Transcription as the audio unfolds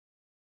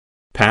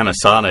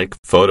Panasonic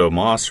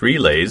PhotoMOS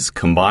Relays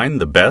combine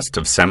the best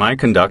of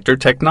semiconductor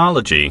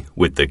technology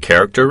with the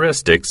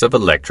characteristics of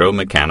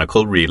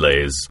electromechanical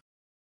relays.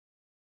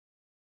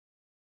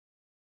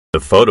 The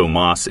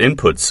PhotoMOS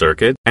input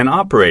circuit, an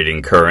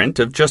operating current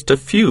of just a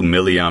few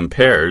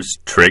milliamperes,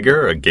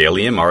 trigger a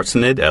gallium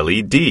arsenide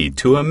LED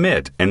to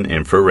emit an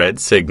infrared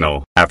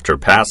signal. After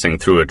passing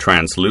through a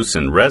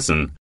translucent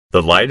resin,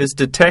 the light is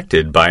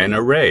detected by an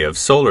array of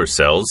solar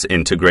cells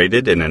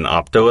integrated in an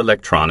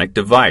optoelectronic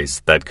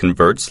device that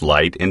converts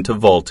light into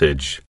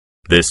voltage.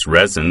 This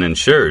resin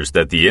ensures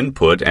that the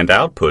input and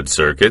output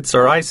circuits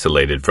are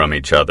isolated from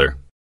each other.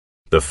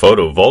 The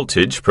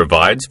photovoltage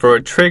provides for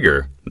a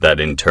trigger that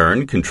in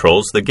turn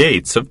controls the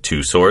gates of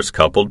two-source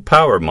coupled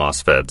power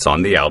MOSFETs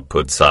on the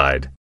output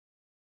side.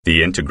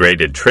 The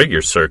integrated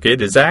trigger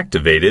circuit is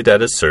activated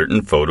at a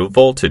certain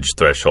photovoltage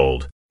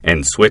threshold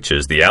and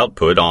switches the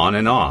output on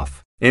and off,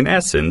 in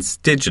essence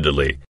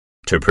digitally,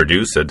 to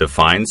produce a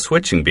defined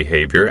switching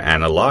behavior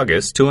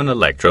analogous to an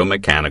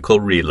electromechanical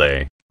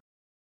relay.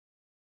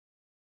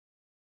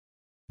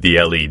 The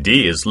LED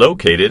is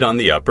located on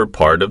the upper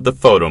part of the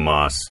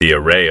PhotoMOS. The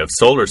array of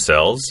solar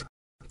cells,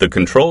 the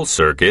control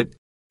circuit,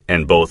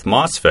 and both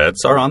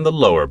MOSFETs are on the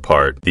lower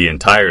part. The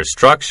entire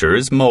structure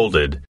is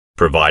molded,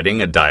 providing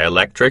a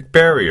dielectric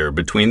barrier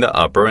between the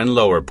upper and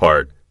lower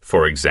part,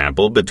 for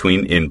example,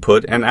 between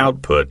input and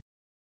output.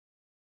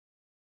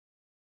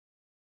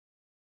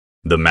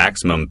 The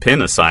maximum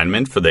pin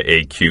assignment for the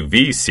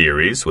AQV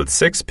series with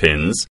 6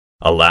 pins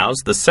allows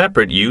the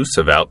separate use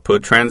of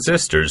output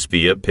transistors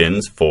via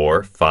pins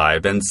 4,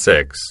 5, and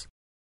 6.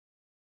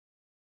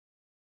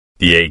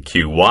 The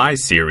AQY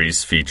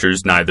series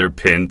features neither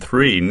pin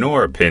 3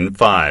 nor pin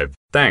 5,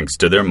 thanks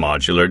to their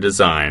modular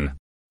design.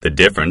 The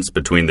difference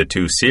between the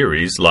two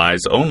series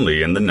lies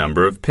only in the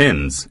number of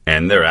pins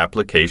and their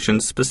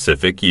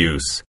application-specific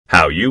use.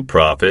 How you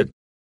profit?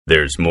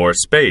 There's more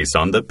space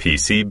on the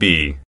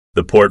PCB.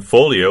 The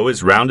portfolio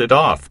is rounded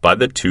off by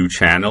the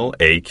 2-channel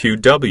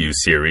AQW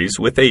series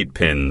with 8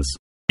 pins.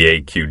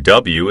 The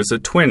AQW is a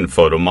twin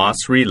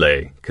PhotoMOS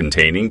relay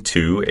containing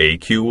 2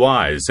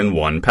 AQYs in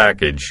one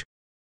package.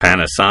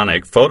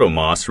 Panasonic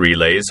PhotoMOS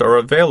relays are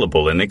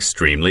available in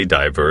extremely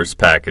diverse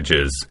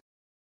packages.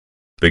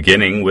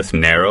 Beginning with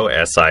narrow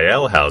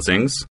SIL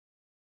housings,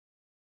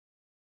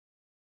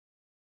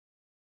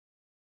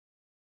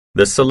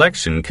 the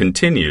selection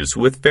continues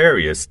with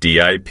various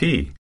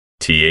DIP,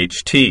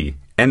 THT,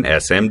 and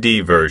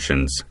SMD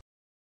versions.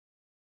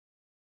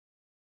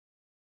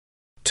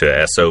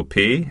 To SOP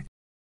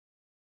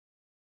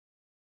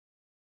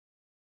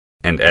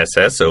and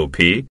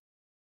SSOP,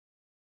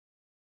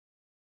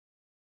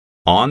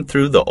 on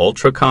through the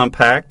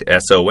ultra-compact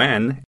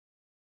SON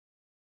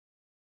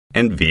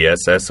and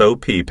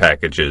VSSOP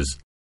packages.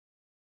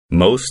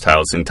 Most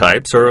housing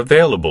types are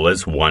available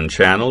as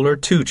 1-channel or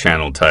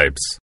 2-channel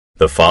types.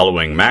 The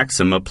following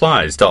maxim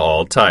applies to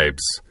all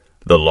types.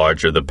 The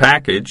larger the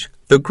package,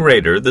 the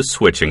greater the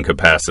switching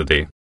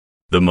capacity.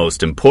 The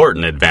most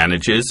important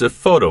advantages of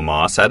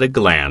PhotoMOS at a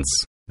glance.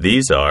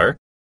 These are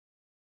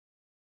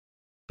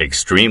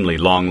extremely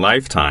long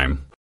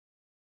lifetime,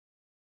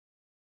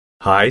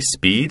 high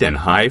speed and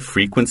high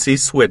frequency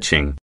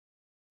switching,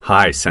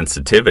 high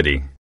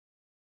sensitivity,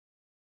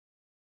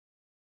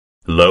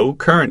 low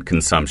current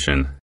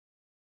consumption,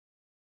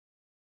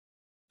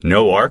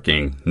 no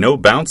arcing, no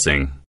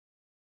bouncing,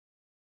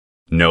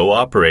 no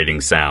operating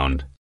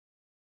sound,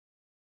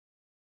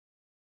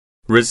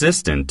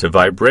 resistant to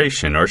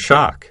vibration or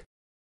shock,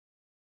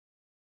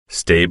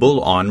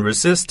 stable on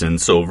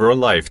resistance over a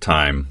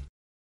lifetime,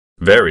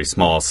 very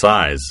small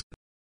size,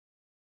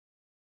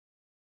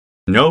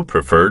 no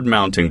preferred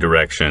mounting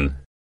direction,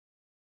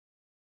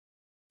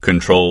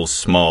 controls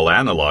small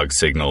analog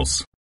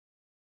signals,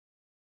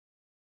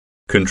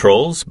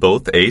 controls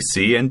both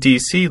AC and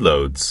DC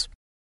loads,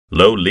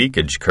 low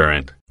leakage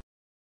current,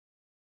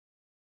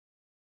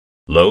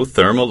 low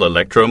thermal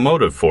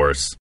electromotive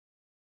force,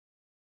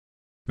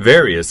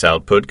 various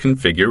output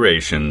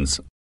configurations.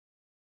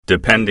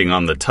 Depending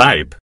on the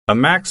type, a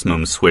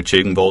maximum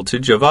switching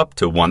voltage of up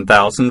to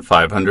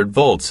 1,500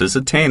 volts is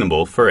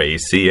attainable for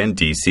AC and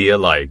DC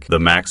alike. The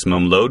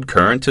maximum load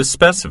current is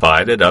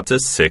specified at up to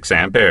 6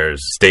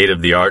 amperes.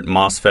 State-of-the-art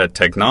MOSFET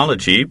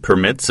technology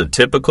permits a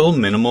typical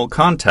minimal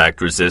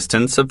contact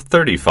resistance of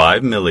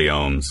 35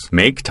 milliohms.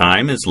 Make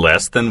time is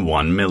less than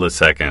 1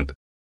 millisecond.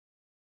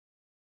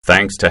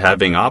 Thanks to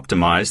having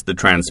optimized the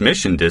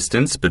transmission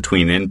distance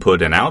between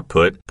input and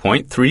output,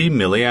 0.3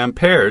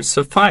 milliamperes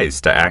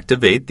suffice to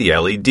activate the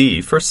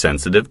LED for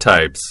sensitive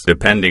types.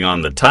 Depending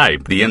on the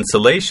type, the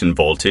insulation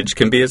voltage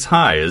can be as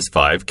high as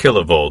 5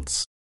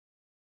 kilovolts.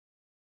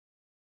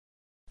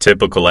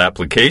 Typical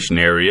application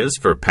areas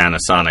for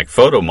Panasonic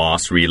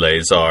PhotoMOS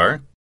relays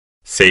are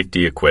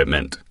safety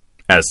equipment,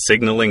 as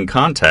signaling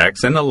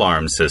contacts and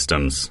alarm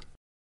systems.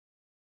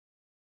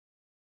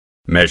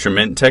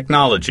 Measurement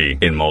technology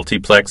in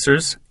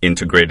multiplexers,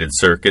 integrated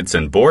circuits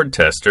and board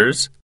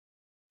testers,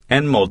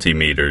 and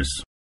multimeters.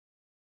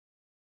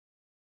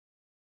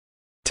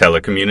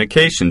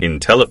 Telecommunication in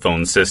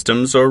telephone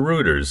systems or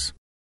routers.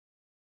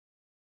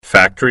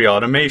 Factory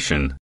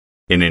automation.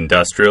 In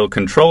industrial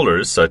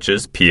controllers such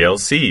as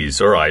PLCs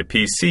or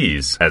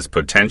IPCs as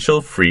potential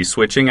free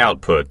switching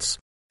outputs,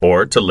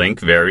 or to link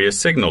various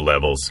signal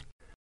levels.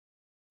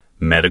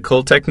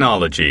 Medical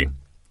technology.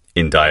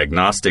 In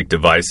diagnostic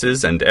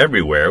devices and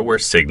everywhere where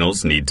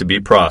signals need to be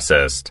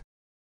processed.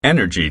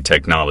 Energy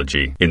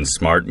technology. In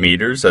smart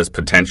meters as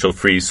potential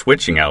free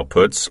switching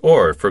outputs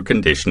or for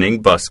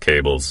conditioning bus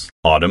cables.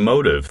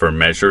 Automotive for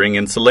measuring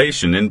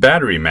insulation in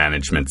battery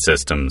management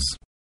systems.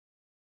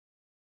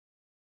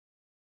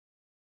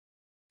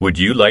 Would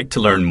you like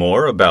to learn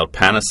more about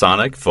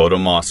Panasonic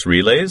PhotoMOS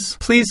relays?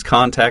 Please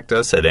contact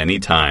us at any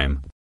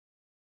time.